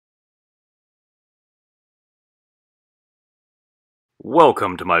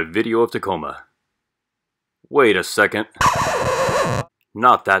Welcome to my video of Tacoma. Wait a second.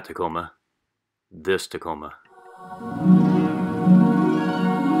 Not that Tacoma. This Tacoma.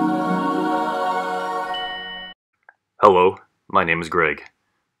 Hello, my name is Greg.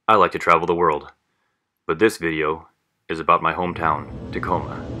 I like to travel the world. But this video is about my hometown,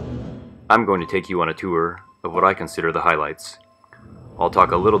 Tacoma. I'm going to take you on a tour of what I consider the highlights. I'll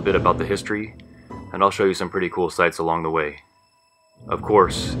talk a little bit about the history, and I'll show you some pretty cool sights along the way. Of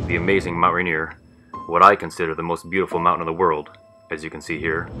course, the amazing Mount Rainier, what I consider the most beautiful mountain in the world, as you can see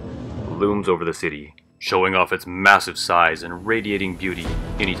here, looms over the city, showing off its massive size and radiating beauty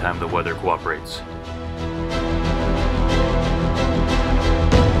anytime the weather cooperates.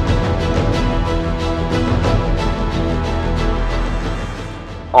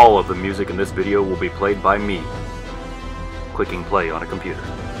 All of the music in this video will be played by me, clicking play on a computer.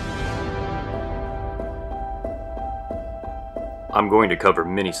 I'm going to cover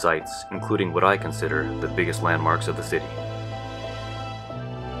many sites, including what I consider the biggest landmarks of the city.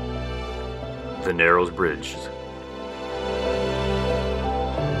 The Narrows Bridge.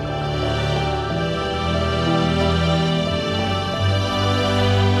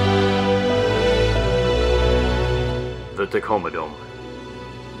 The Tacoma Dome.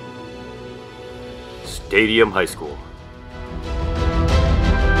 Stadium High School.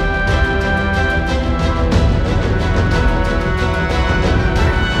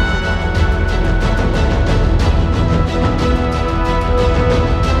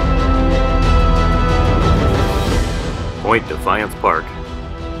 Point Defiance Park.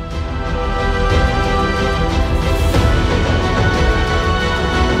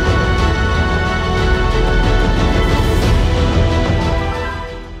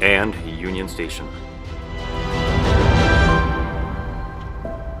 And Union Station.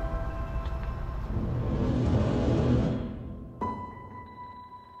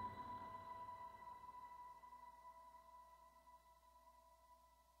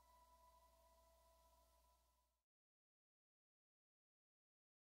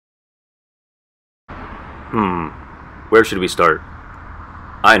 Where should we start?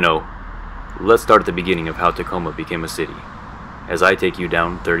 I know. Let's start at the beginning of how Tacoma became a city, as I take you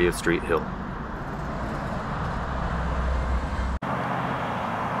down 30th Street Hill.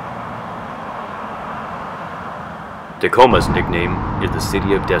 Tacoma's nickname is the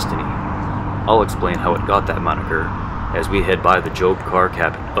City of Destiny. I'll explain how it got that moniker as we head by the Job Carr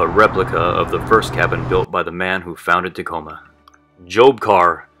cabin, a replica of the first cabin built by the man who founded Tacoma. Job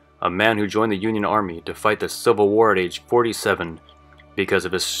Carr, a man who joined the Union Army to fight the Civil War at age 47 because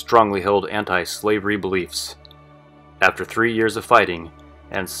of his strongly held anti-slavery beliefs. After 3 years of fighting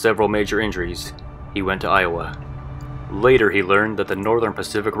and several major injuries, he went to Iowa. Later he learned that the Northern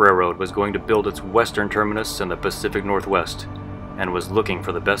Pacific Railroad was going to build its western terminus in the Pacific Northwest and was looking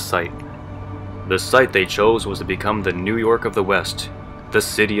for the best site. The site they chose was to become the New York of the West, the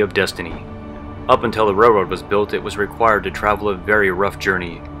City of Destiny. Up until the railroad was built, it was required to travel a very rough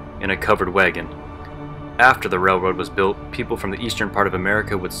journey in a covered wagon. After the railroad was built, people from the eastern part of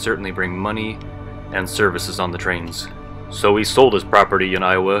America would certainly bring money and services on the trains. So he sold his property in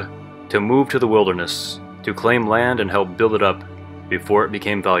Iowa to move to the wilderness, to claim land and help build it up before it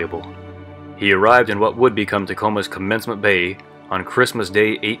became valuable. He arrived in what would become Tacoma's Commencement Bay on Christmas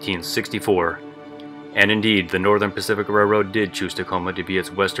Day 1864. And indeed, the Northern Pacific Railroad did choose Tacoma to be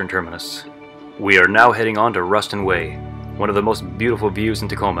its western terminus. We are now heading on to Ruston Way, one of the most beautiful views in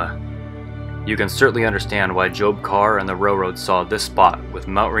Tacoma. You can certainly understand why Job Carr and the railroad saw this spot with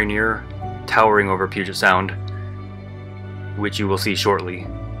Mount Rainier towering over Puget Sound, which you will see shortly,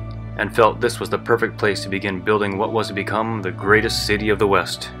 and felt this was the perfect place to begin building what was to become the greatest city of the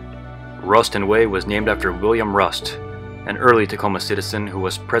West. Ruston Way was named after William Rust, an early Tacoma citizen who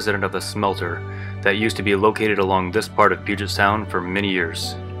was president of the smelter that used to be located along this part of Puget Sound for many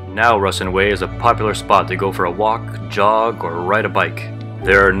years. Now Ruston Way is a popular spot to go for a walk, jog, or ride a bike.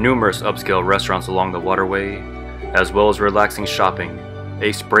 There are numerous upscale restaurants along the waterway, as well as relaxing shopping,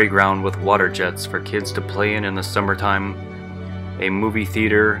 a spray ground with water jets for kids to play in the summertime, a movie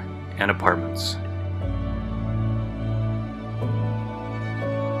theater, and apartments.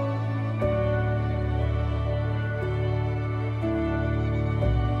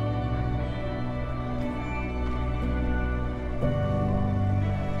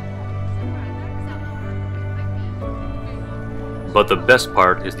 But the best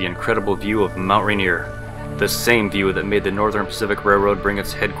part is the incredible view of Mount Rainier, the same view that made the Northern Pacific Railroad bring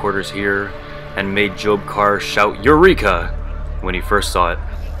its headquarters here and made Job Carr shout "Eureka!" when he first saw it.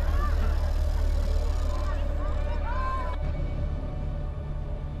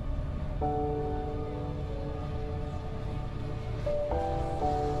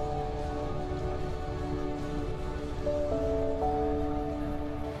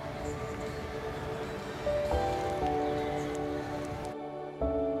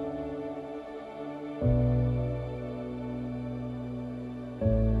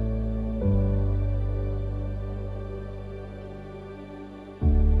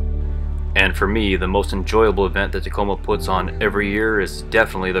 And for me, the most enjoyable event that Tacoma puts on every year is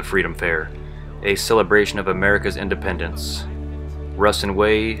definitely the Freedom Fair, a celebration of America's independence. Ruston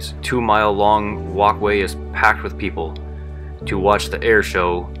Way's 2-mile-long walkway is packed with people to watch the air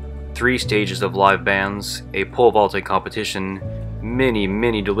show, 3 stages of live bands, a pole vaulting competition,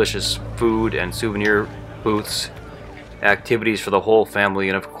 many delicious food and souvenir booths, activities for the whole family,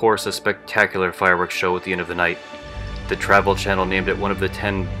 and of course a spectacular fireworks show at the end of the night. The Travel Channel named it one of the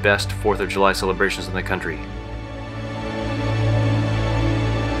 10 best 4th of July celebrations in the country.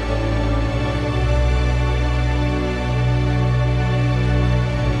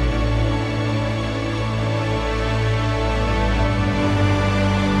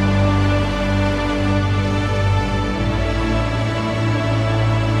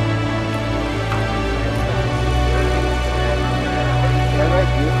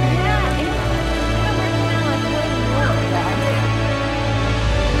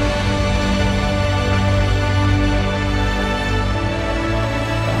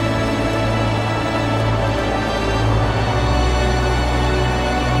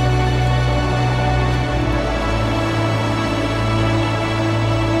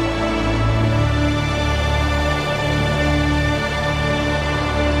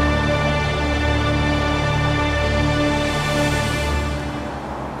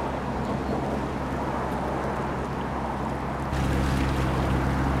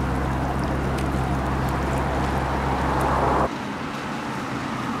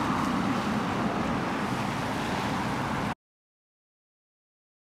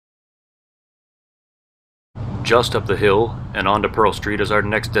 Just up the hill and onto Pearl Street is our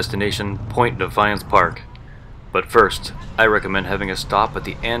next destination, Point Defiance Park. But first, I recommend having a stop at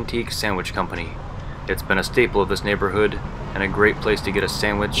the Antique Sandwich Company. It's been a staple of this neighborhood and a great place to get a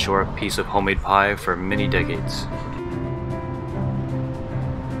sandwich or a piece of homemade pie for many decades.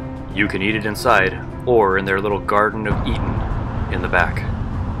 You can eat it inside or in their little Garden of Eden in the back.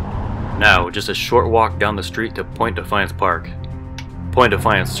 Now, just a short walk down the street to Point Defiance Park. Point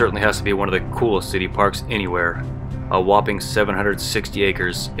Defiance certainly has to be one of the coolest city parks anywhere. A whopping 760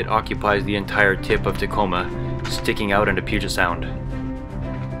 acres, it occupies the entire tip of Tacoma, sticking out into Puget Sound.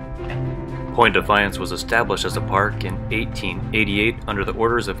 Point Defiance was established as a park in 1888 under the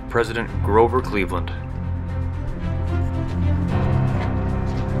orders of President Grover Cleveland.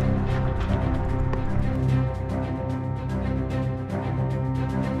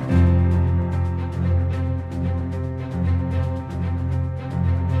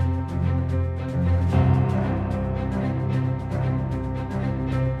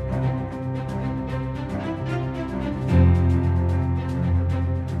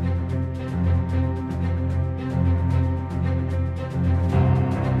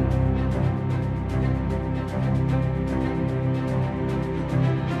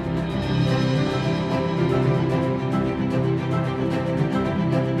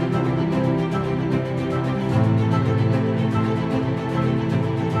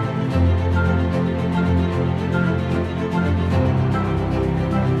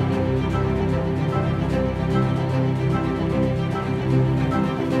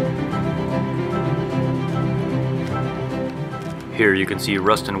 Here you can see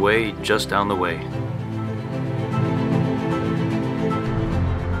Ruston Way just down the way.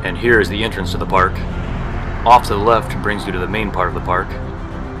 And here is the entrance to the park. Off to the left brings you to the main part of the park,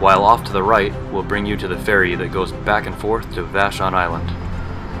 while off to the right will bring you to the ferry that goes back and forth to Vashon Island.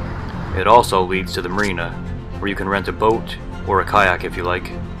 It also leads to the marina, where you can rent a boat or a kayak if you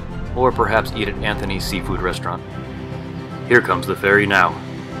like, or perhaps eat at Anthony's Seafood Restaurant. Here comes the ferry now.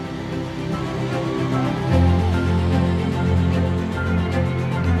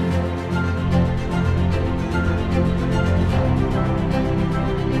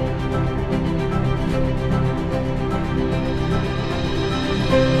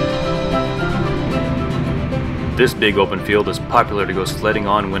 This big open field is popular to go sledding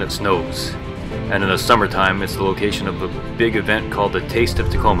on when it snows, and in the summertime it's the location of a big event called the Taste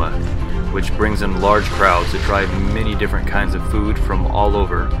of Tacoma, which brings in large crowds to try many different kinds of food from all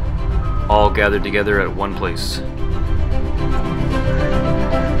over, all gathered together at one place.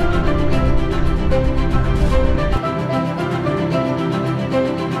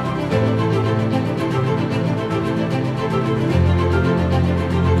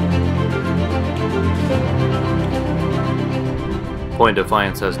 Point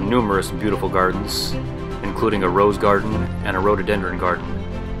Defiance has numerous beautiful gardens, including a rose garden and a rhododendron garden.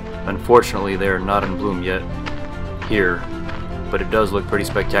 Unfortunately, they are not in bloom yet here, but it does look pretty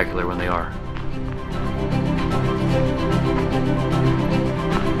spectacular when they are.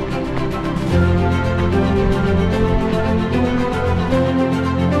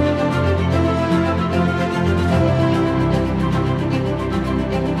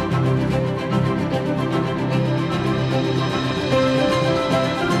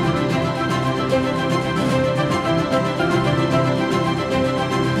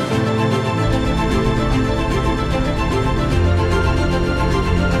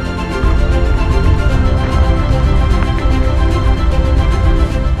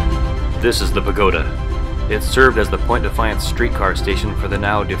 This is the pagoda. It served as the Point Defiance streetcar station for the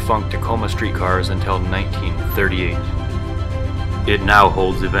now defunct Tacoma streetcars until 1938. It now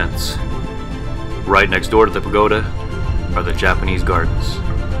holds events. Right next door to the pagoda are the Japanese gardens.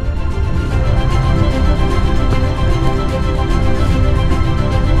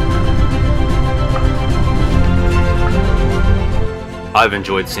 I've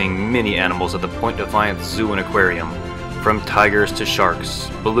enjoyed seeing many animals at the Point Defiance Zoo and Aquarium, from tigers to sharks,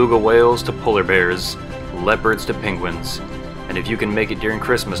 beluga whales to polar bears, leopards to penguins, and if you can make it during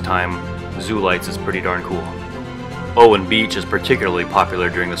Christmas time, Zoo Lights is pretty darn cool. Owen Beach is particularly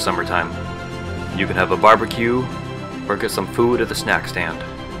popular during the summertime. You can have a barbecue or get some food at the snack stand.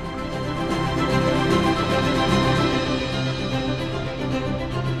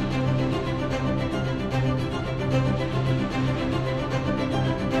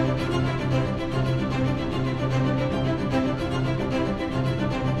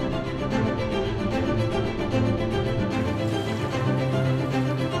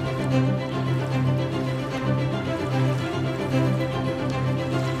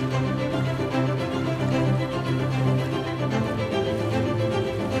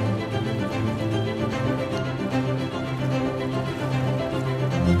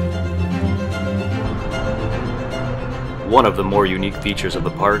 One of the more unique features of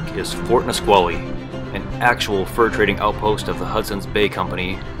the park is Fort Nisqually, an actual fur trading outpost of the Hudson's Bay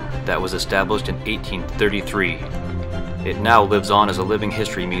Company that was established in 1833. It now lives on as a living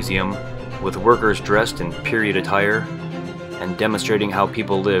history museum, with workers dressed in period attire and demonstrating how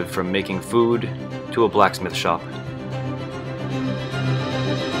people lived from making food to a blacksmith shop.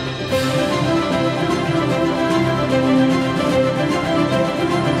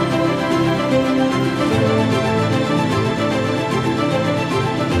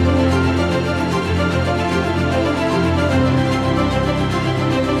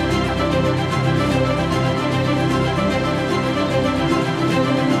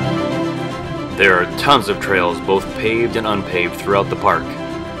 There are tons of trails, both paved and unpaved, throughout the park.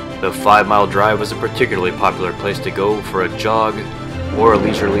 The 5-mile drive is a particularly popular place to go for a jog or a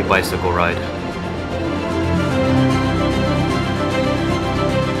leisurely bicycle ride.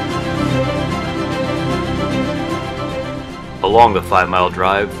 Along the 5-mile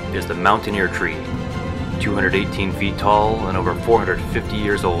drive is the Mountaineer Tree, 218 feet tall and over 450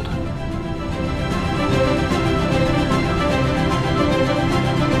 years old.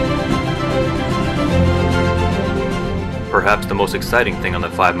 Perhaps the most exciting thing on the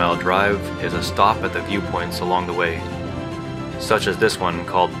 5-mile drive is a stop at the viewpoints along the way, such as this one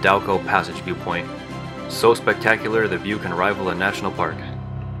called Dowco Passage Viewpoint. So spectacular the view can rival a national park.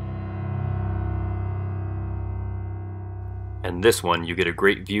 And this one you get a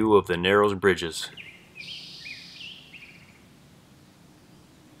great view of the Narrows Bridges.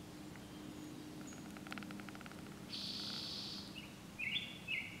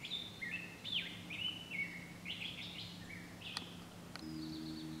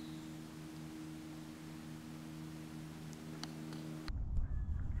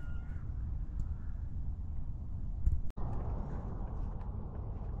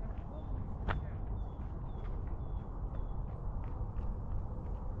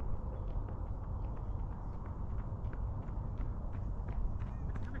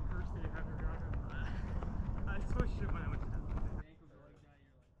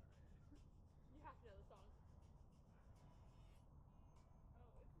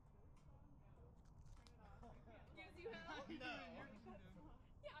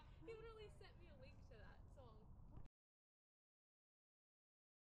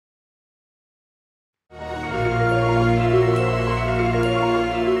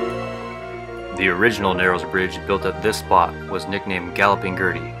 The original Narrows Bridge built at this spot was nicknamed Galloping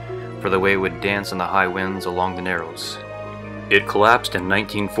Gertie for the way it would dance in the high winds along the Narrows. It collapsed in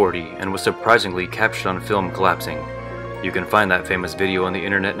 1940 and was surprisingly captured on film collapsing. You can find that famous video on the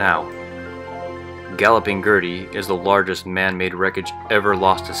internet now. Galloping Gertie is the largest man-made wreckage ever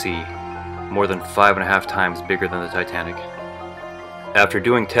lost to sea, more than 5.5 times bigger than the Titanic. After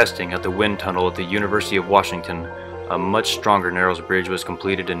doing testing at the wind tunnel at the University of Washington, a much stronger Narrows Bridge was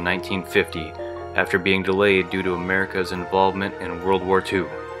completed in 1950 after being delayed due to America's involvement in World War II.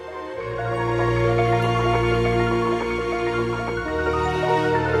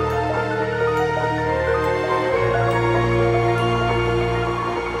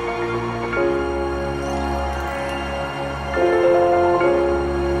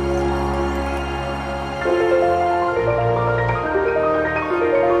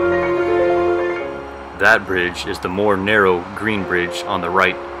 That bridge is the more narrow green bridge on the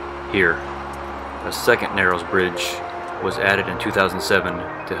right here. A second Narrows Bridge was added in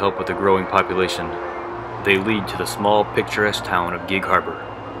 2007 to help with the growing population. They lead to the small, picturesque town of Gig Harbor,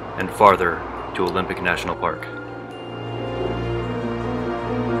 and farther to Olympic National Park.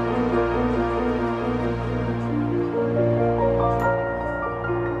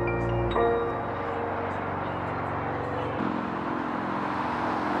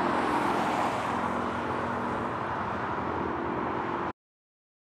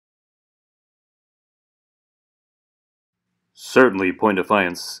 Certainly, Point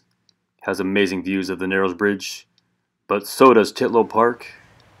Defiance has amazing views of the Narrows Bridge, but so does Titlow Park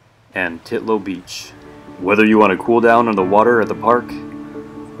and Titlow Beach. Whether you want to cool down on the water at the park,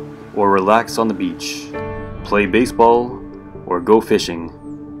 or relax on the beach, play baseball, or go fishing,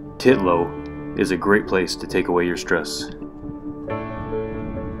 Titlow is a great place to take away your stress.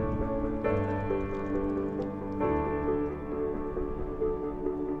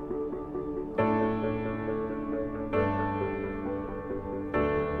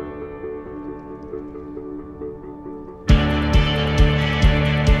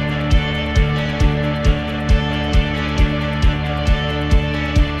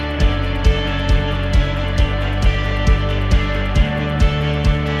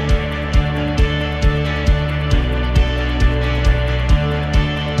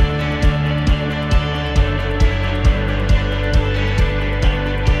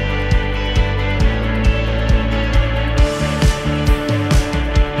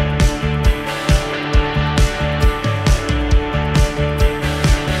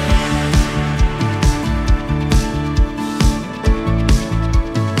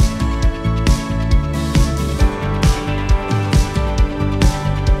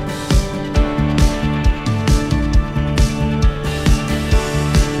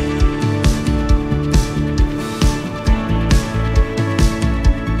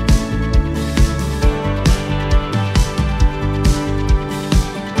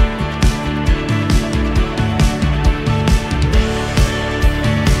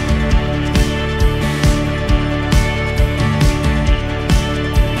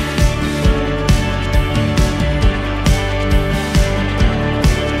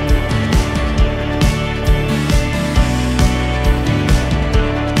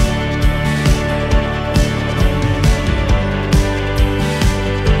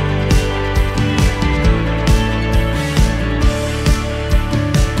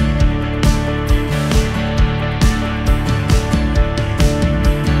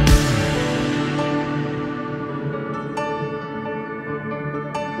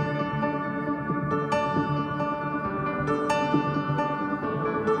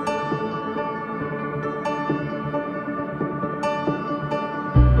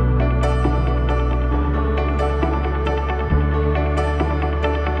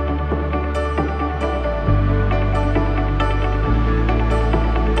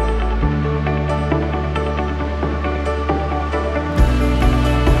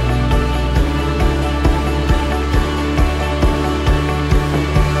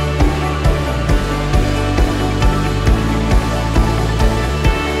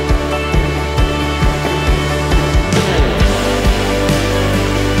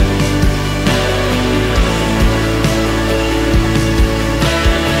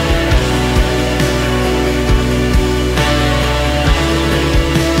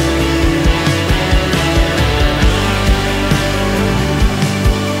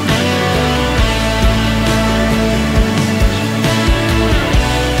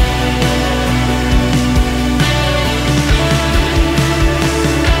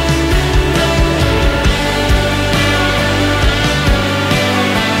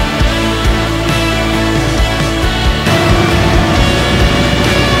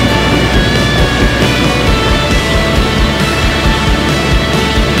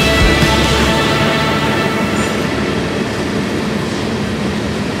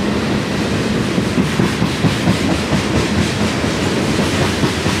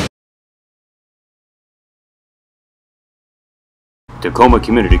 Tacoma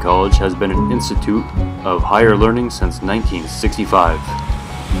Community College has been an institute of higher learning since 1965.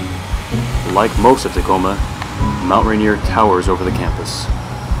 Like most of Tacoma, Mount Rainier towers over the campus.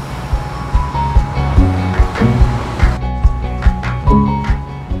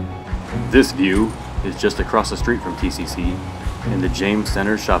 This view is just across the street from TCC in the James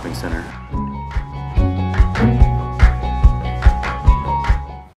Center Shopping Center.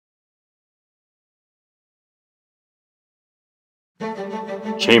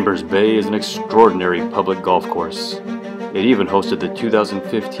 Chambers Bay is an extraordinary public golf course. It even hosted the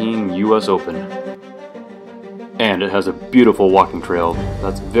 2015 US Open. And it has a beautiful walking trail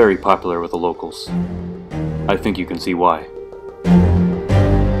that's very popular with the locals. I think you can see why.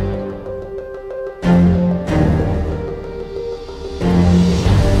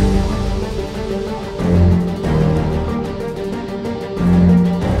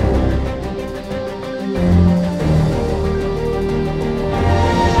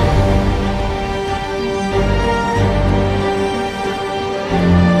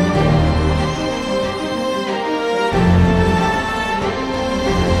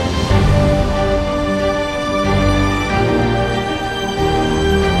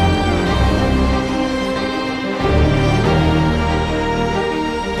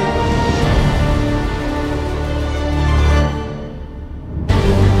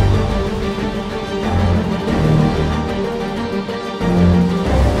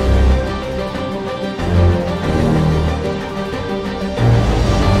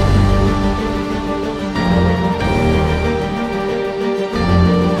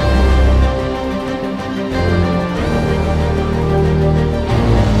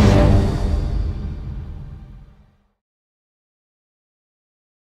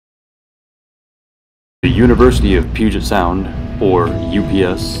 The University of Puget Sound, or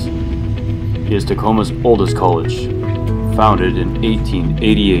UPS, is Tacoma's oldest college, founded in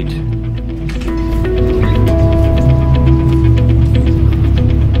 1888.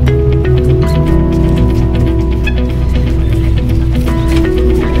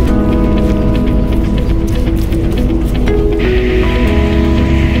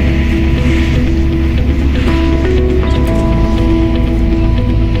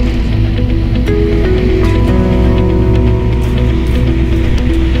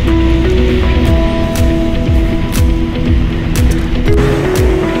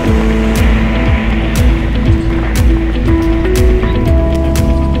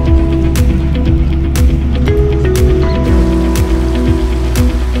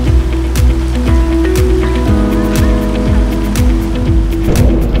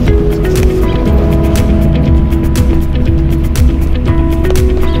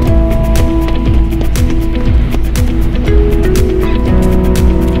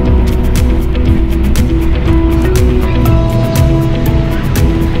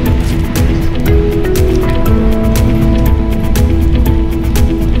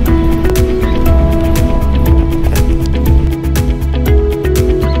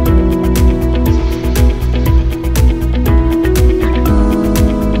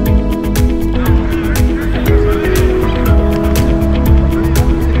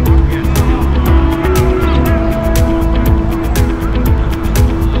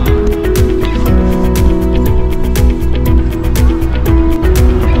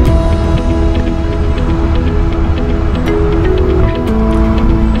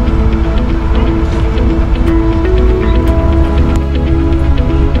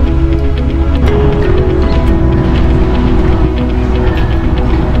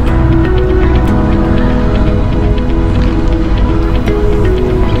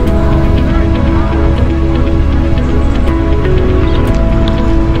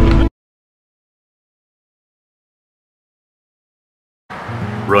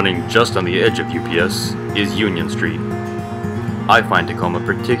 Running just on the edge of UPS is Union Street. I find Tacoma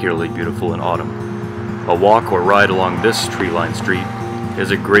particularly beautiful in autumn. A walk or ride along this tree-lined street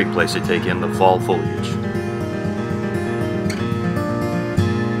is a great place to take in the fall foliage.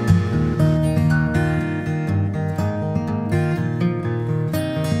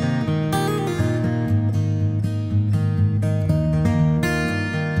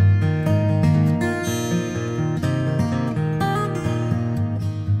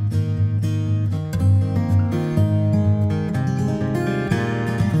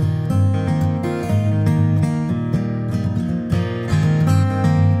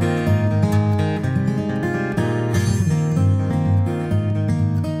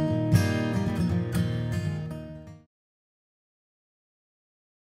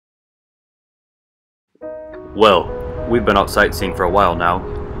 Well, we've been out sightseeing for a while now,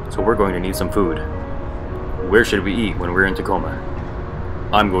 so we're going to need some food. Where should we eat when we're in Tacoma?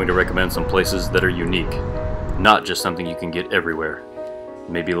 I'm going to recommend some places that are unique, not just something you can get everywhere.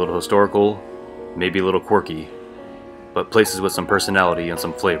 Maybe a little historical, maybe a little quirky, but places with some personality and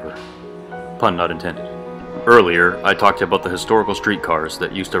some flavor. Pun not intended. Earlier, I talked about the historical streetcars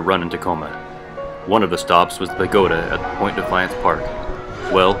that used to run in Tacoma. One of the stops was the pagoda at Point Defiance Park.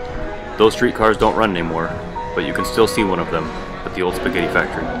 Well, those streetcars don't run anymore, but you can still see one of them at the old spaghetti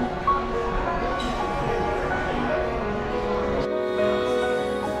factory.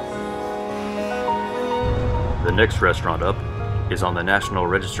 The next restaurant up is on the National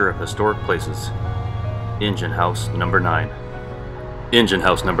Register of Historic Places, Engine House Number 9. Engine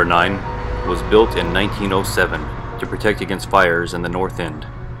House Number 9 was built in 1907 to protect against fires in the north end.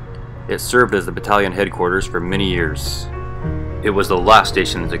 It served as the battalion headquarters for many years. It was the last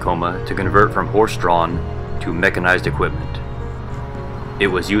station in Tacoma to convert from horse-drawn to mechanized equipment. It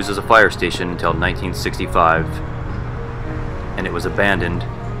was used as a fire station until 1965, and it was abandoned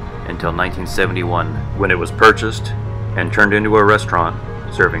until 1971, when it was purchased and turned into a restaurant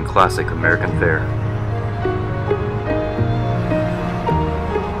serving classic American fare.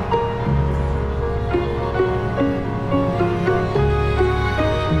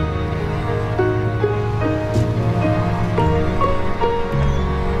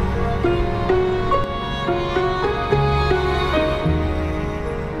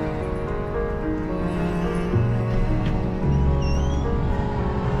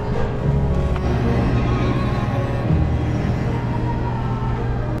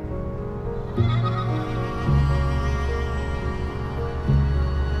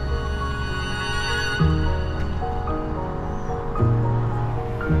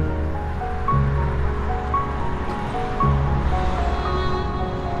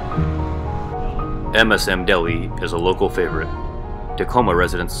 MSM Deli is a local favorite. Tacoma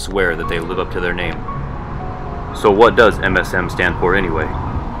residents swear that they live up to their name. So what does MSM stand for anyway?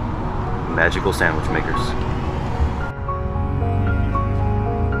 Magical Sandwich Makers.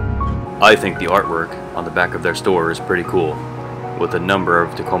 I think the artwork on the back of their store is pretty cool, with a number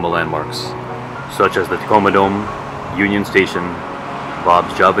of Tacoma landmarks, such as the Tacoma Dome, Union Station,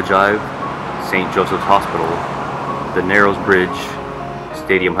 Bob's Java Jive, St. Joseph's Hospital, the Narrows Bridge,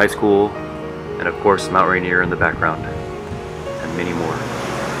 Stadium High School, and of course Mount Rainier in the background, and many more.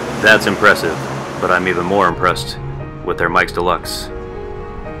 That's impressive, but I'm even more impressed with their Mike's Deluxe.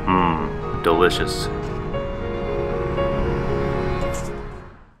 Delicious.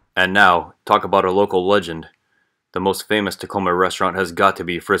 And now, talk about a local legend. The most famous Tacoma restaurant has got to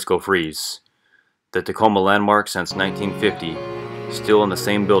be Frisco Freeze. The Tacoma landmark since 1950, still in the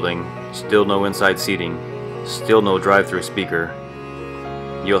same building, still no inside seating, still no drive-through speaker.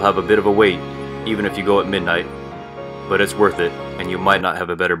 You'll have a bit of a wait, even if you go at midnight, but it's worth it, and you might not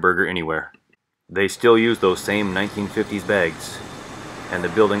have a better burger anywhere. They still use those same 1950s bags, and the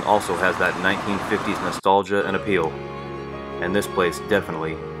building also has that 1950s nostalgia and appeal, and this place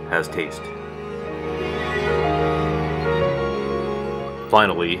definitely has taste.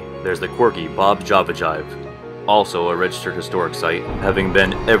 Finally, there's the quirky Bob's Java Jive, also a registered historic site, having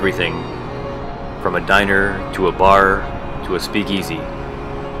been everything from a diner to a bar to a speakeasy.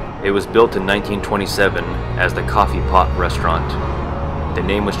 It was built in 1927 as the Coffee Pot Restaurant. The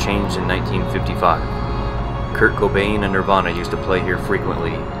name was changed in 1955. Kurt Cobain and Nirvana used to play here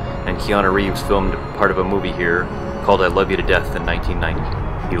frequently, and Keanu Reeves filmed part of a movie here called I Love You to Death in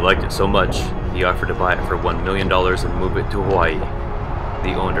 1990. He liked it so much, he offered to buy it for $1 million and move it to Hawaii.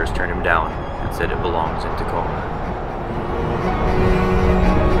 The owners turned him down and said it belongs in Tacoma.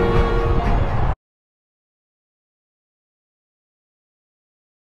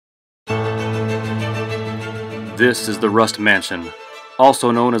 This is the Rust Mansion, also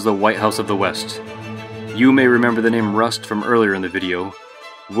known as the White House of the West. You may remember the name Rust from earlier in the video,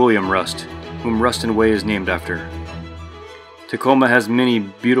 William Rust, whom Ruston Way is named after. Tacoma has many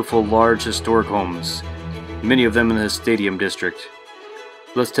beautiful large historic homes, many of them in the Stadium District.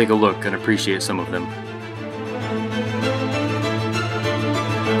 Let's take a look and appreciate some of them.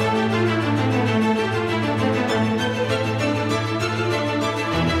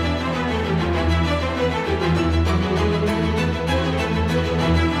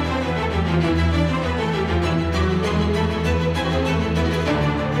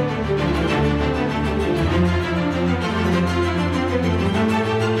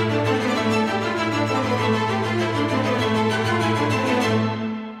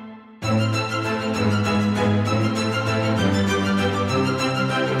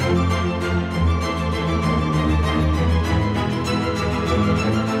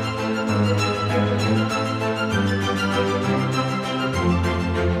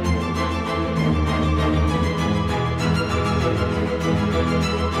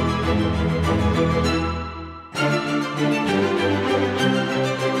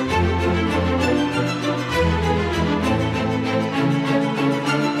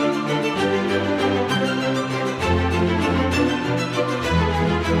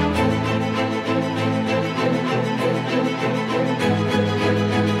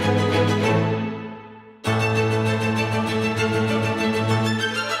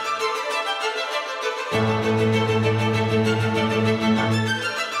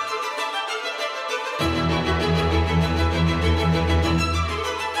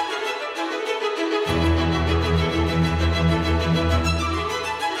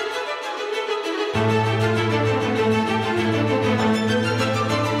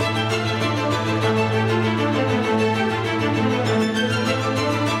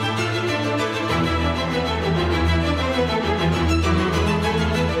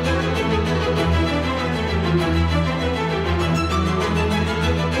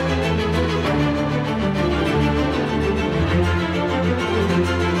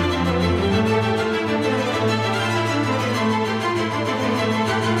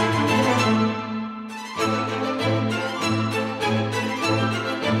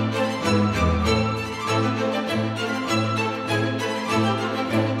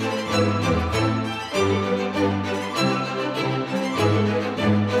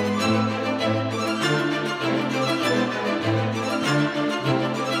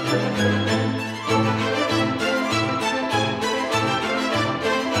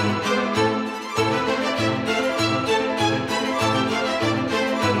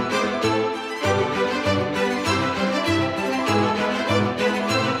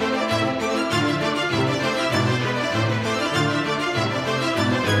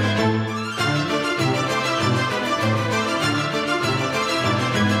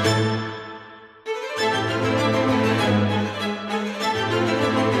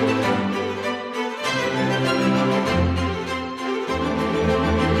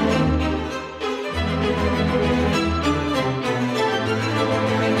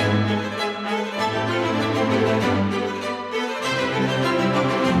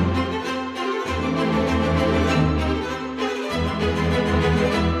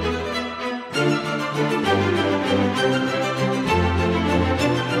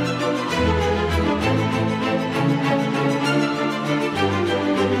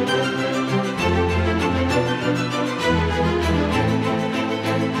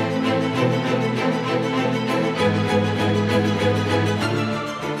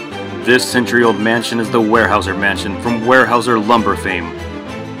 This century-old mansion is the Weyerhaeuser Mansion from Weyerhaeuser lumber fame.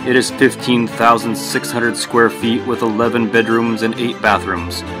 It is 15,600 square feet with 11 bedrooms and 8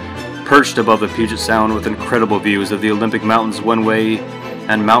 bathrooms, perched above the Puget Sound with incredible views of the Olympic Mountains one way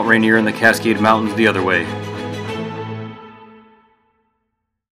and Mount Rainier and the Cascade Mountains the other way.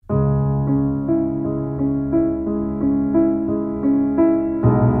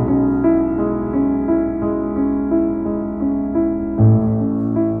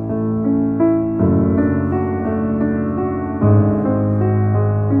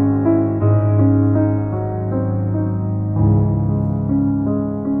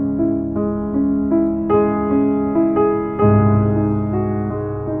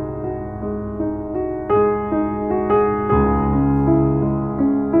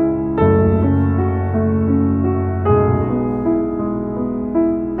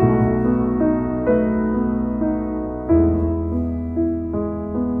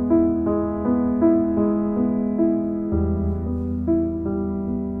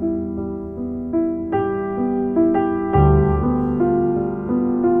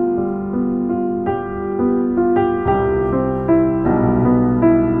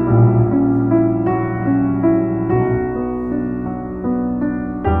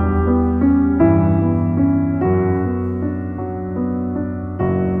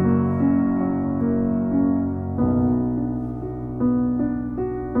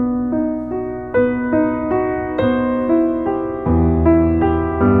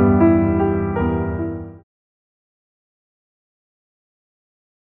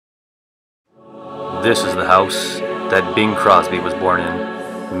 This is the house that Bing Crosby was born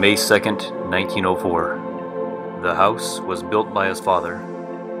in, May 2nd, 1904. The house was built by his father.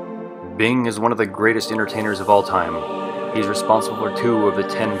 Bing is one of the greatest entertainers of all time. He's responsible for 2 of the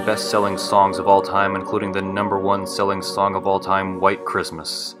 10 best-selling songs of all time, including the #1 selling song of all time, White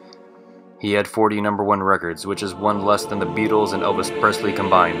Christmas. He had 40 #1 records, which is one less than the Beatles and Elvis Presley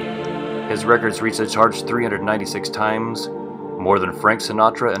combined. His records reached the charts 396 times, more than Frank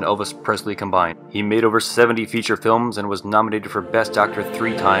Sinatra and Elvis Presley combined. He made over 70 feature films and was nominated for Best Actor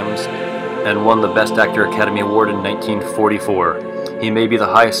 3 times and won the Best Actor Academy Award in 1944. He may be the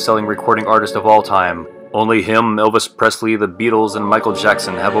highest-selling recording artist of all time. Only him, Elvis Presley, the Beatles, and Michael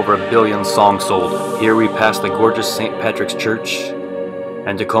Jackson have over 1 billion songs sold. Here we pass the gorgeous St. Patrick's Church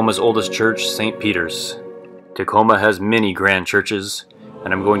and Tacoma's oldest church, St. Peter's. Tacoma has many grand churches,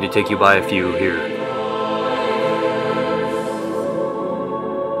 and I'm going to take you by a few here.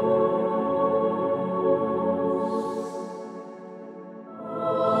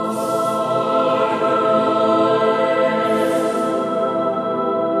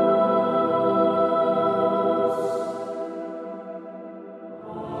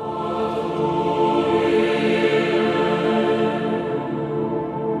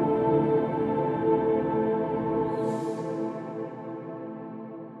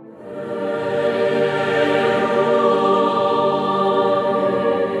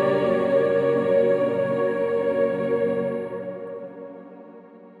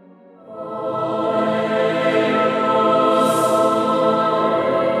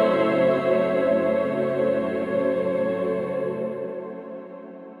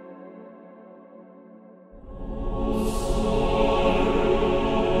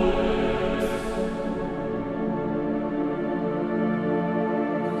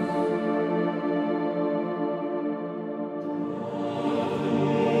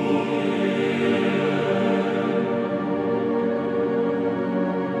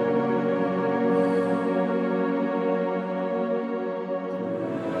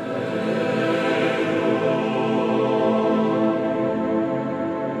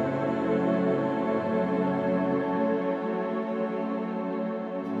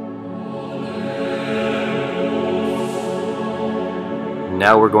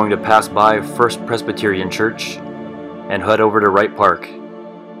 Now we're going to pass by First Presbyterian Church and head over to Wright Park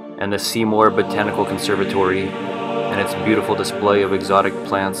and the Seymour Botanical Conservatory and its beautiful display of exotic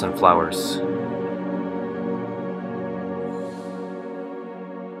plants and flowers.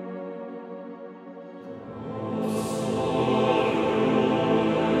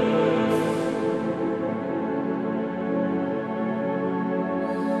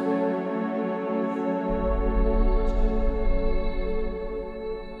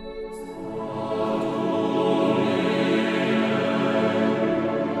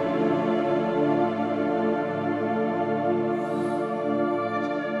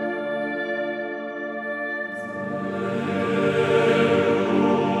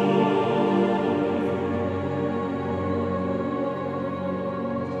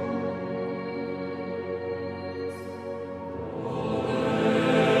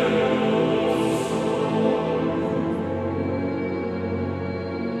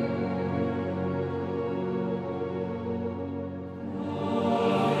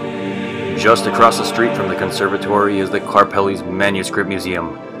 Just across the street from the conservatory is the Carpelli's Manuscript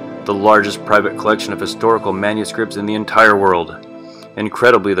Museum, the largest private collection of historical manuscripts in the entire world.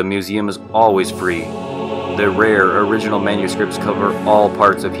 Incredibly, the museum is always free. The rare original manuscripts cover all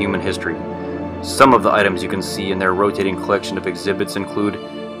parts of human history. Some of the items you can see in their rotating collection of exhibits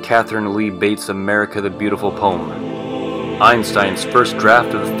include Catherine Lee Bates' America the Beautiful poem, Einstein's first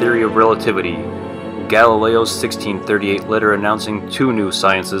draft of the theory of relativity, Galileo's 1638 letter announcing two new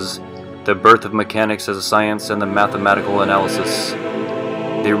sciences, the birth of mechanics as a science and the mathematical analysis,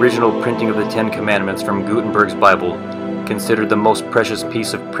 the original printing of the Ten Commandments from Gutenberg's Bible, considered the most precious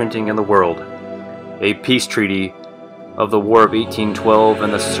piece of printing in the world, a peace treaty of the War of 1812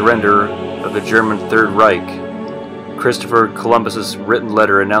 and the surrender of the German Third Reich, Christopher Columbus's written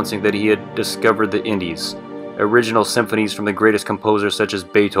letter announcing that he had discovered the Indies, original symphonies from the greatest composers such as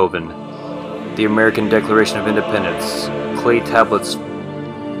Beethoven, the American Declaration of Independence, clay tablets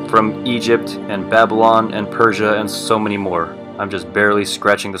from Egypt and Babylon and Persia, and so many more. I'm just barely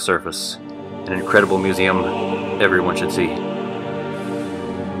scratching the surface. An incredible museum everyone should see.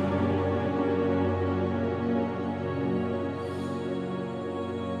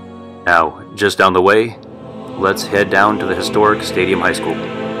 Now, just down the way, let's head down to the historic Stadium High School.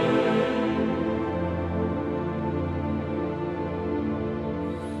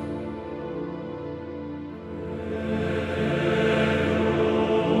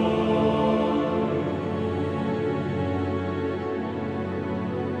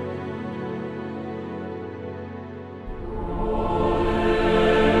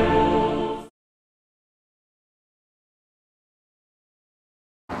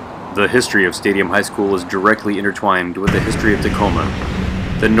 The history of Stadium High School is directly intertwined with the history of Tacoma.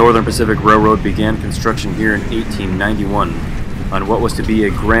 The Northern Pacific Railroad began construction here in 1891 on what was to be a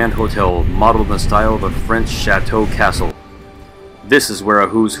grand hotel modeled in the style of a French chateau castle. This is where a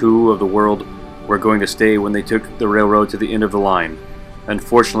who's who of the world were going to stay when they took the railroad to the end of the line.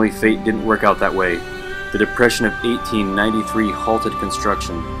 Unfortunately, fate didn't work out that way. The Depression of 1893 halted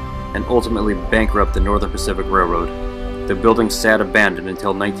construction and ultimately bankrupted the Northern Pacific Railroad. The building sat abandoned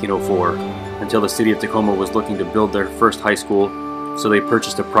until 1904, until the city of Tacoma was looking to build their first high school, so they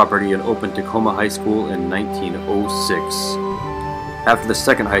purchased the property and opened Tacoma High School in 1906. After the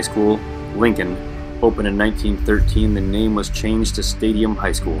second high school, Lincoln, opened in 1913, the name was changed to Stadium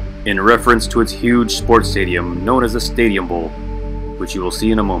High School, in reference to its huge sports stadium known as the Stadium Bowl, which you will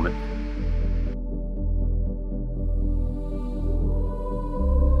see in a moment.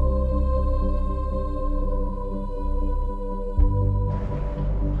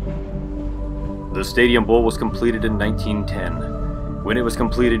 The Stadium Bowl was completed in 1910. When it was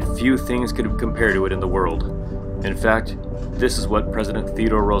completed, few things could compare to it in the world. In fact, this is what President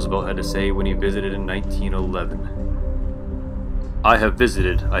Theodore Roosevelt had to say when he visited in 1911. I have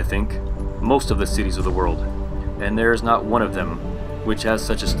visited, I think, most of the cities of the world, and there is not one of them which has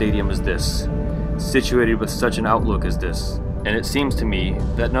such a stadium as this, situated with such an outlook as this. And it seems to me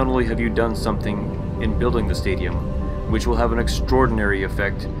that not only have you done something in building the stadium, which will have an extraordinary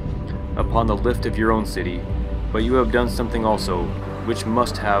effect upon the lift of your own city, but you have done something also which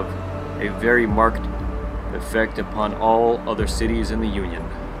must have a very marked effect upon all other cities in the Union.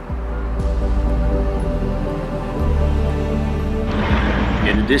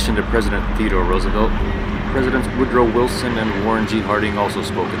 In addition to President Theodore Roosevelt, Presidents Woodrow Wilson and Warren G. Harding also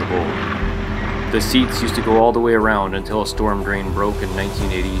spoke at the bowl. The seats used to go all the way around until a storm drain broke in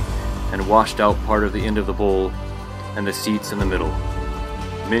 1980 and washed out part of the end of the bowl and the seats in the middle.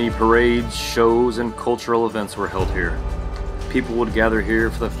 Many parades, shows, and cultural events were held here. People would gather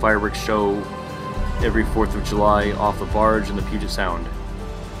here for the fireworks show every 4th of July off the barge in the Puget Sound.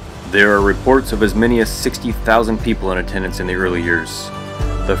 There are reports of as many as 60,000 people in attendance in the early years.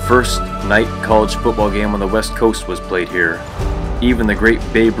 The first night college football game on the West Coast was played here. Even the great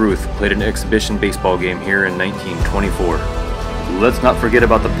Babe Ruth played an exhibition baseball game here in 1924. Let's not forget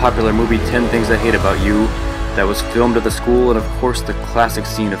about the popular movie 10 Things I Hate About You that was filmed at the school, and of course the classic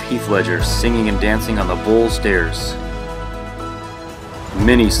scene of Heath Ledger singing and dancing on the bowl stairs.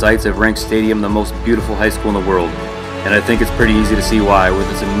 Many sites have ranked Stadium the most beautiful high school in the world, and I think it's pretty easy to see why,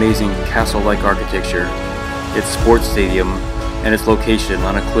 with its amazing castle-like architecture, its sports stadium, and its location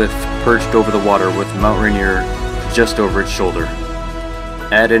on a cliff perched over the water with Mount Rainier just over its shoulder.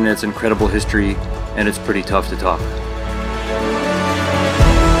 Add in its incredible history, and it's pretty tough to top.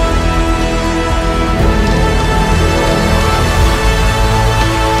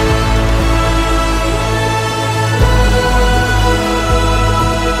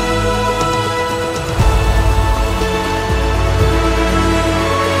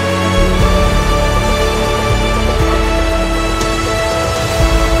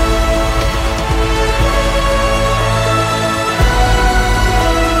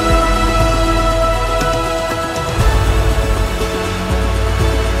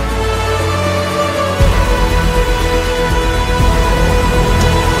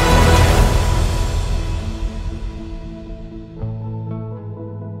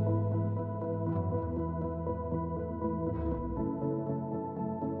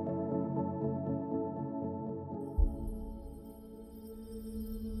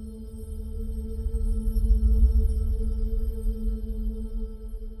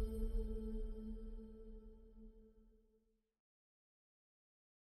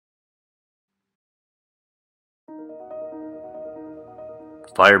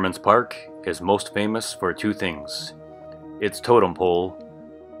 Fireman's Park is most famous for two things: its totem pole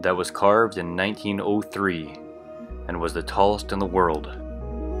that was carved in 1903 and was the tallest in the world.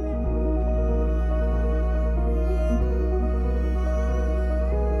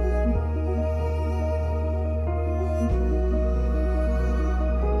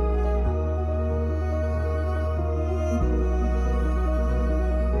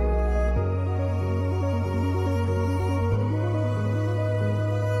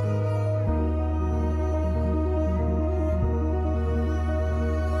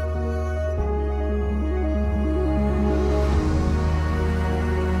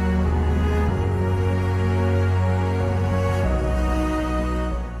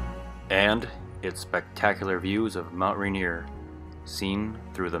 And its spectacular views of Mount Rainier, seen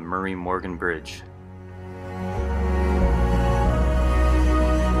through the Murray Morgan Bridge.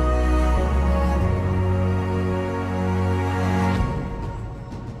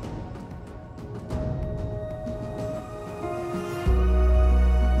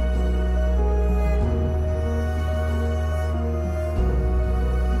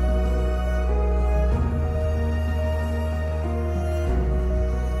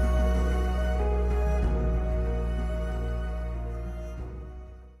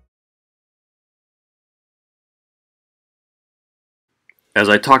 As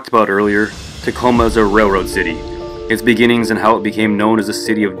I talked about earlier, Tacoma is a railroad city. Its beginnings and how it became known as the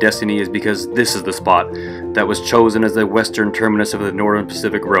City of Destiny is because this is the spot that was chosen as the western terminus of the Northern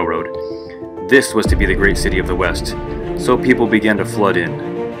Pacific Railroad. This was to be the great city of the West, so people began to flood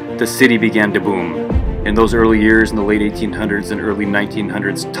in. The city began to boom. In those early years in the late 1800s and early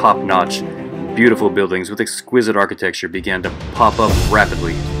 1900s, top-notch, beautiful buildings with exquisite architecture began to pop up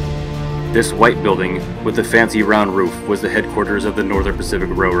rapidly. This white building with the fancy round roof was the headquarters of the Northern Pacific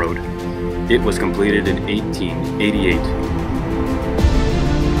Railroad. It was completed in 1888.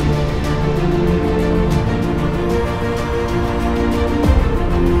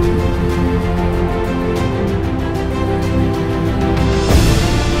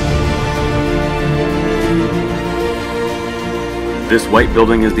 This white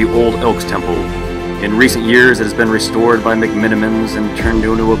building is the Old Elks Temple. In recent years, it has been restored by McMinimans and turned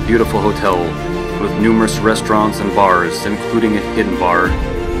into a beautiful hotel with numerous restaurants and bars, including a hidden bar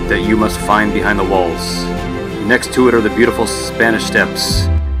that you must find behind the walls. Next to it are the beautiful Spanish Steps,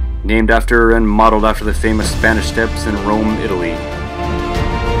 named after and modeled after the famous Spanish Steps in Rome, Italy.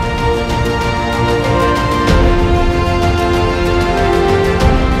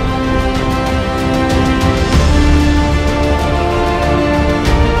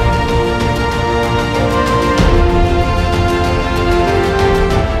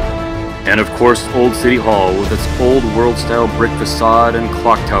 And of course, Old City Hall with its old world-style brick facade and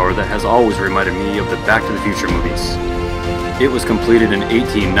clock tower that has always reminded me of the Back to the Future movies. It was completed in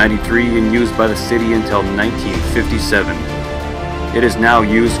 1893 and used by the city until 1957. It is now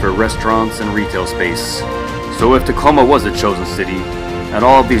used for restaurants and retail space. So if Tacoma was the chosen city, and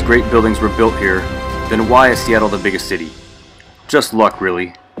all of these great buildings were built here, then why is Seattle the biggest city? Just luck,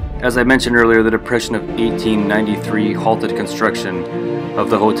 really. As I mentioned earlier, the Depression of 1893 halted construction of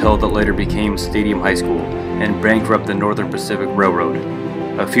the hotel that later became Stadium High School and bankrupted the Northern Pacific Railroad.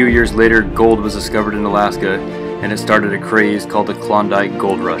 A few years later, gold was discovered in Alaska, and it started a craze called the Klondike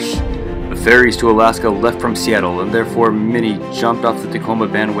Gold Rush. The ferries to Alaska left from Seattle, and therefore many jumped off the Tacoma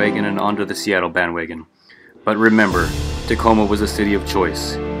bandwagon and onto the Seattle bandwagon. But remember, Tacoma was a city of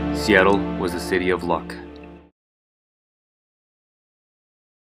choice. Seattle was a city of luck.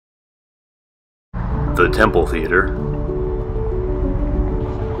 The Temple Theater,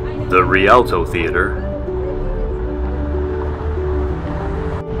 the Rialto Theater,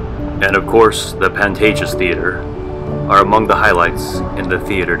 and of course the Pantages Theater are among the highlights in the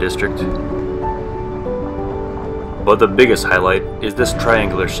theater district. But the biggest highlight is this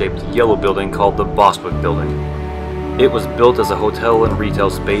triangular-shaped yellow building called the Bostwick Building. It was built as a hotel and retail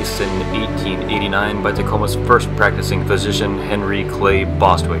space in 1889 by Tacoma's first practicing physician, Henry Clay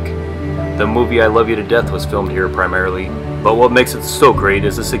Bostwick. The movie I Love You to Death was filmed here primarily, but what makes it so great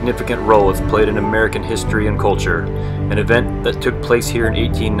is the significant role it's played in American history and culture. An event that took place here in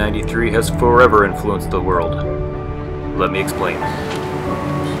 1893 has forever influenced the world. Let me explain.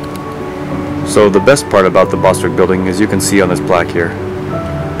 So the best part about the Bostwick Building, as you can see on this plaque here,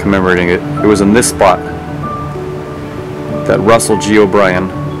 commemorating it, it was in this spot that Russell G. O'Brien,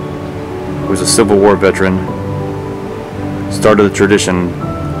 who was a Civil War veteran, started the tradition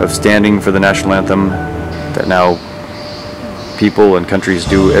of standing for the national anthem that now people and countries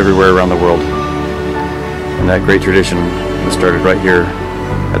do everywhere around the world. And that great tradition was started right here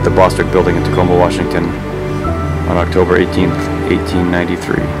at the Bostwick Building in Tacoma, Washington on October 18th,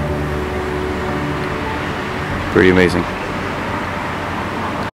 1893. Pretty amazing.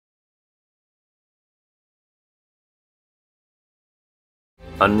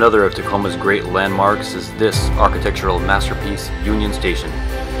 Another of Tacoma's great landmarks is this architectural masterpiece, Union Station.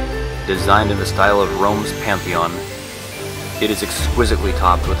 Designed in the style of Rome's Pantheon, it is exquisitely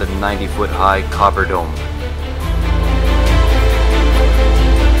topped with a 90-foot-high copper dome.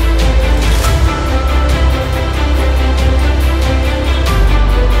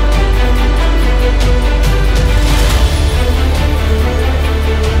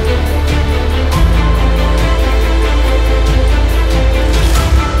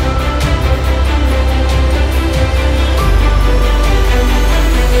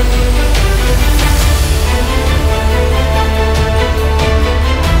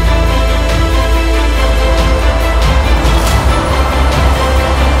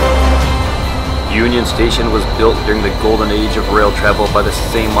 Union Station was built during the golden age of rail travel by the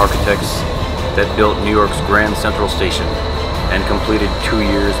same architects that built New York's Grand Central Station and completed 2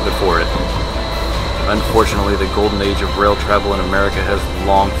 years before it. Unfortunately, the golden age of rail travel in America has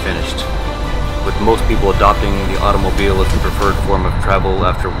long finished, with most people adopting the automobile as the preferred form of travel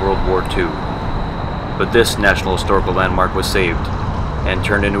after World War II. But this National Historical Landmark was saved and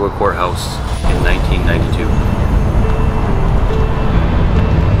turned into a courthouse in 1992.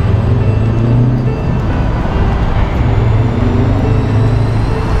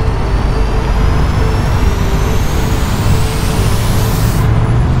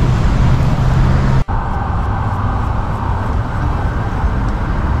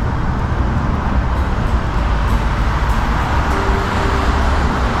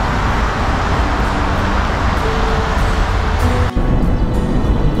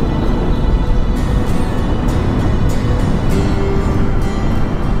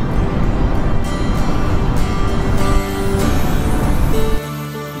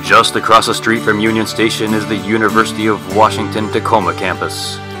 Just across the street from Union Station is the University of Washington Tacoma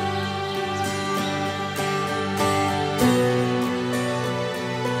campus.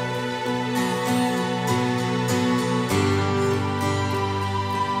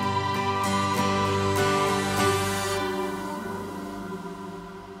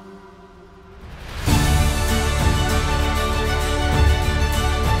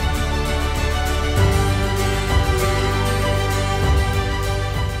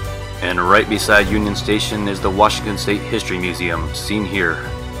 And right beside Union Station is the Washington State History Museum, seen here.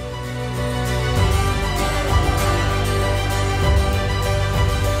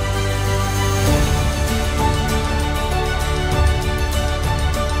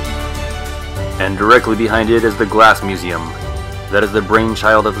 And directly behind it is the Glass Museum. That is the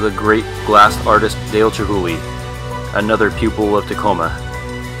brainchild of the great glass artist Dale Chihuly, another pupil of Tacoma.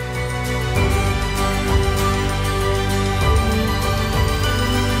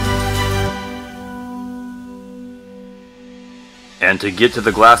 And to get to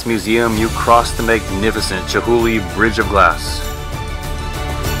the Glass Museum, you cross the magnificent Chihuly Bridge of Glass.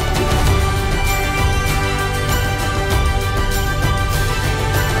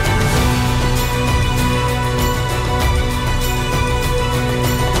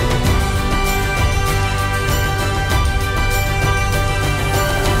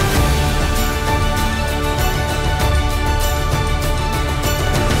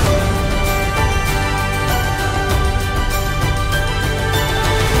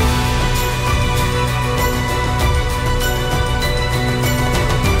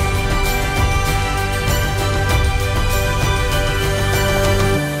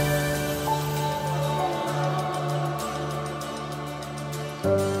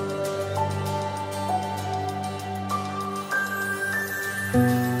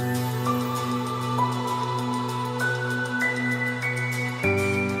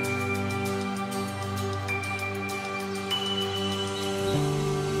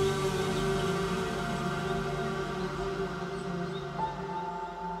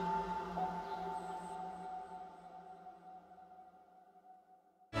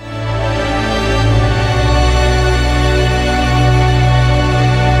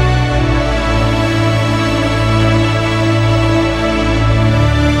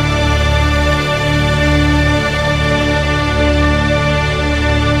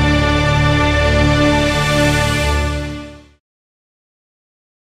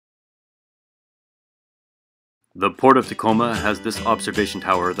 The Port of Tacoma has this observation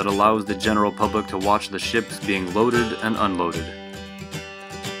tower that allows the general public to watch the ships being loaded and unloaded.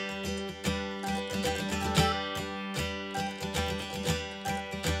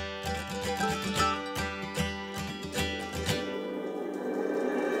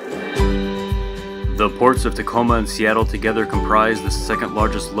 The ports of Tacoma and Seattle together comprise the second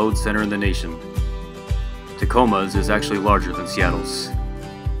largest load center in the nation. Tacoma's is actually larger than Seattle's.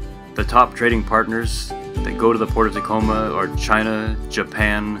 The top trading partners that go to the port of Tacoma are China,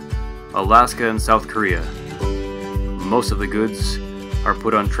 Japan, Alaska, and South Korea. Most of the goods are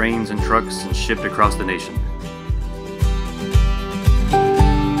put on trains and trucks and shipped across the nation.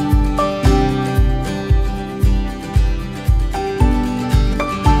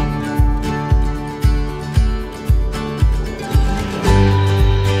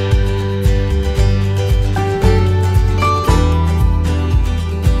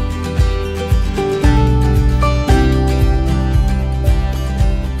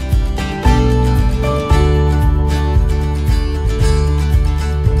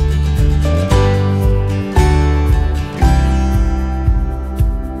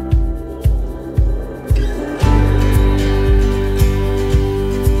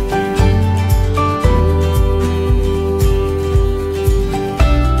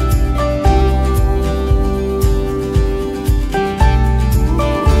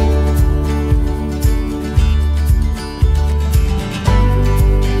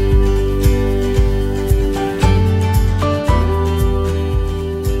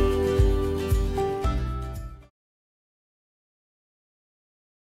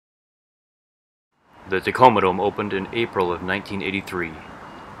 The Tacoma Dome opened in April of 1983.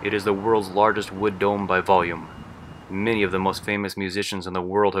 It is the world's largest wood dome by volume. Many of the most famous musicians in the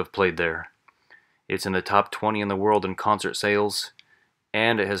world have played there. It's in the top 20 in the world in concert sales,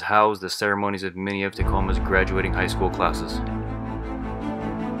 and it has housed the ceremonies of many of Tacoma's graduating high school classes.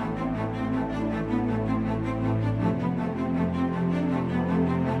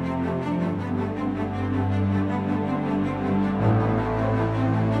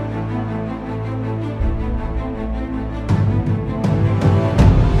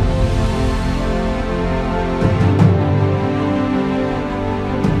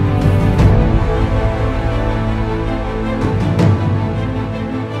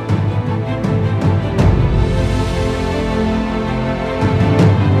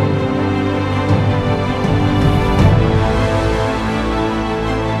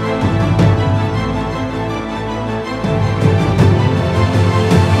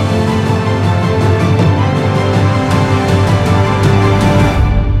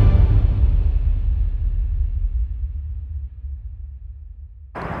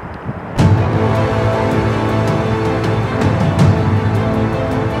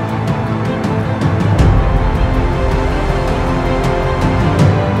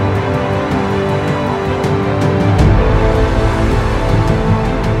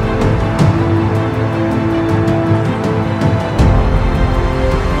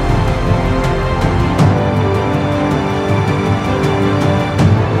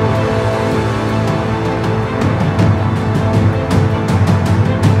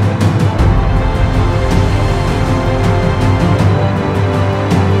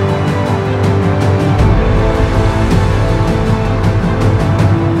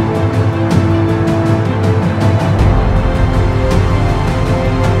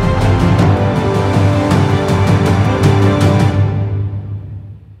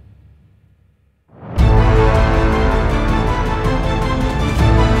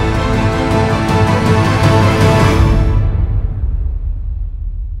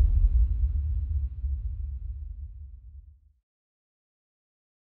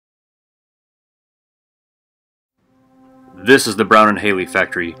 This is the Brown and Haley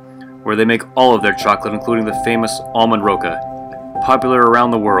factory, where they make all of their chocolate, including the famous almond roca, popular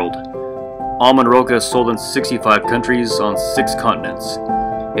around the world. Almond roca is sold in 65 countries on 6 continents.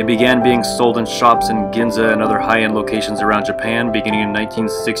 It began being sold in shops in Ginza and other high-end locations around Japan beginning in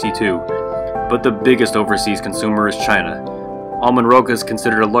 1962, but the biggest overseas consumer is China. Almond roca is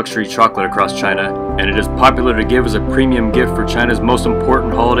considered a luxury chocolate across China, and it is popular to give as a premium gift for China's most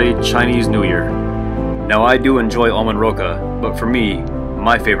important holiday, Chinese New Year. Now, I do enjoy almond roca, but for me,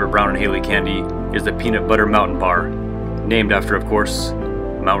 my favorite Brown and Haley candy is the Peanut Butter Mountain Bar, named after, of course,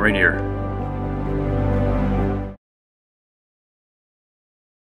 Mount Rainier.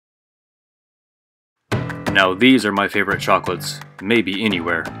 Now, these are my favorite chocolates, maybe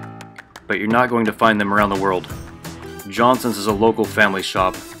anywhere, but you're not going to find them around the world. Johnson's is a local family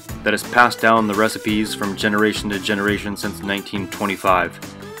shop that has passed down the recipes from generation to generation since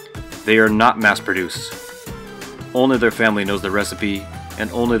 1925. They are not mass-produced. Only their family knows the recipe,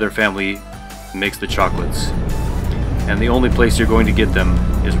 and only their family makes the chocolates. And the only place you're going to get them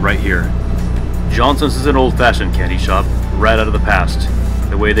is right here. Johnson's is an old-fashioned candy shop, right out of the past.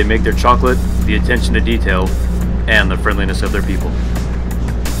 The way they make their chocolate, the attention to detail, and the friendliness of their people.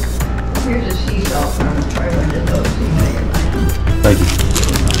 here's a sea salt. I'm gonna try one of those. So you know your mind. Thank you.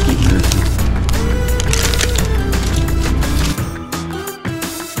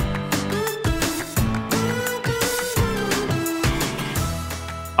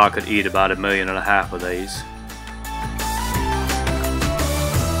 I could eat about 1.5 million of these.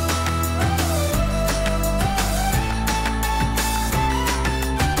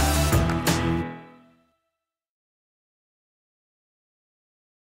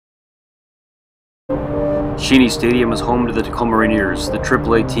 Cheney Stadium is home to the Tacoma Rainiers, the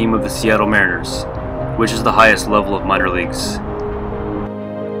AAA team of the Seattle Mariners, which is the highest level of minor leagues.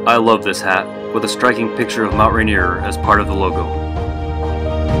 I love this hat, with a striking picture of Mount Rainier as part of the logo.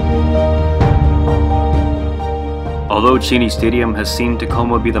 Although Cheney Stadium has seen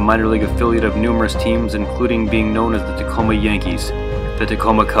Tacoma be the minor league affiliate of numerous teams, including being known as the Tacoma Yankees, the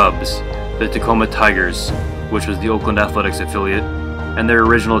Tacoma Cubs, the Tacoma Tigers, which was the Oakland Athletics affiliate, and their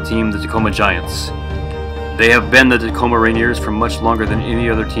original team, the Tacoma Giants. They have been the Tacoma Rainiers for much longer than any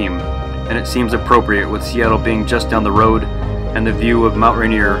other team, and it seems appropriate with Seattle being just down the road and the view of Mount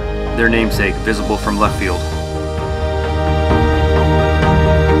Rainier, their namesake, visible from left field.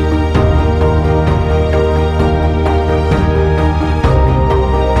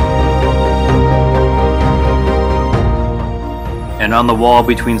 And on the wall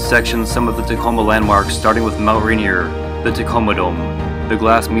between sections some of the Tacoma landmarks, starting with Mount Rainier, the Tacoma Dome, the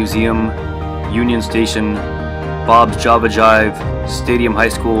Glass Museum, Union Station, Bob's Java Jive, Stadium High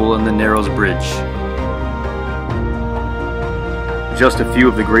School, and the Narrows Bridge. Just a few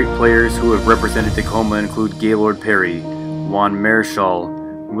of the great players who have represented Tacoma include Gaylord Perry, Juan Marichal,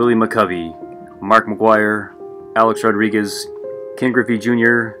 Willie McCovey, Mark McGuire, Alex Rodriguez, Ken Griffey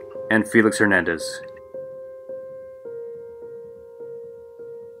Jr., and Felix Hernandez.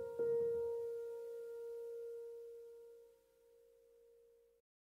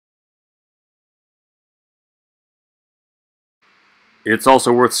 It's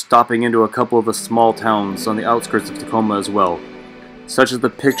also worth stopping into a couple of the small towns on the outskirts of Tacoma as well, such as the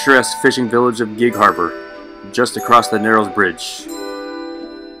picturesque fishing village of Gig Harbor, just across the Narrows Bridge.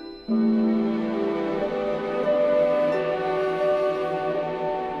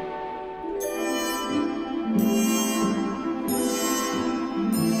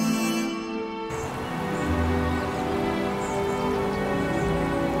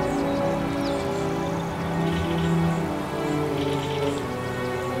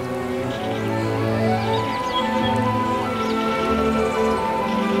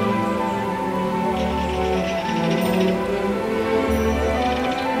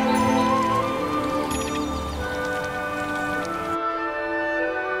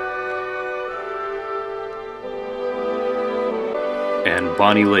 And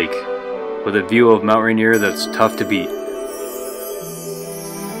Bonnie Lake, with a view of Mount Rainier that's tough to beat.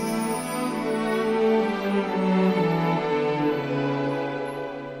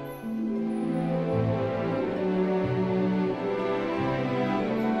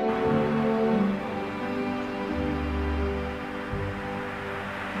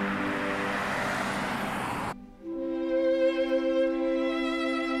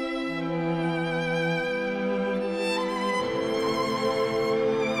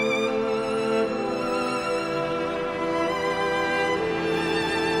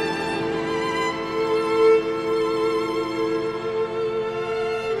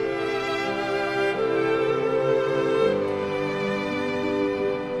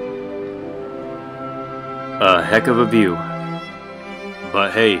 A heck of a view.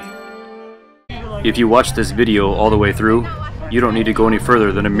 But hey, if you watch this video all the way through, you don't need to go any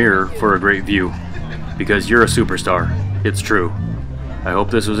further than a mirror for a great view, because you're a superstar. It's true. I hope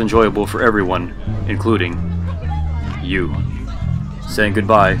this was enjoyable for everyone, including you. Saying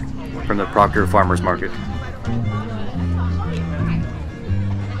goodbye from the Proctor Farmers Market.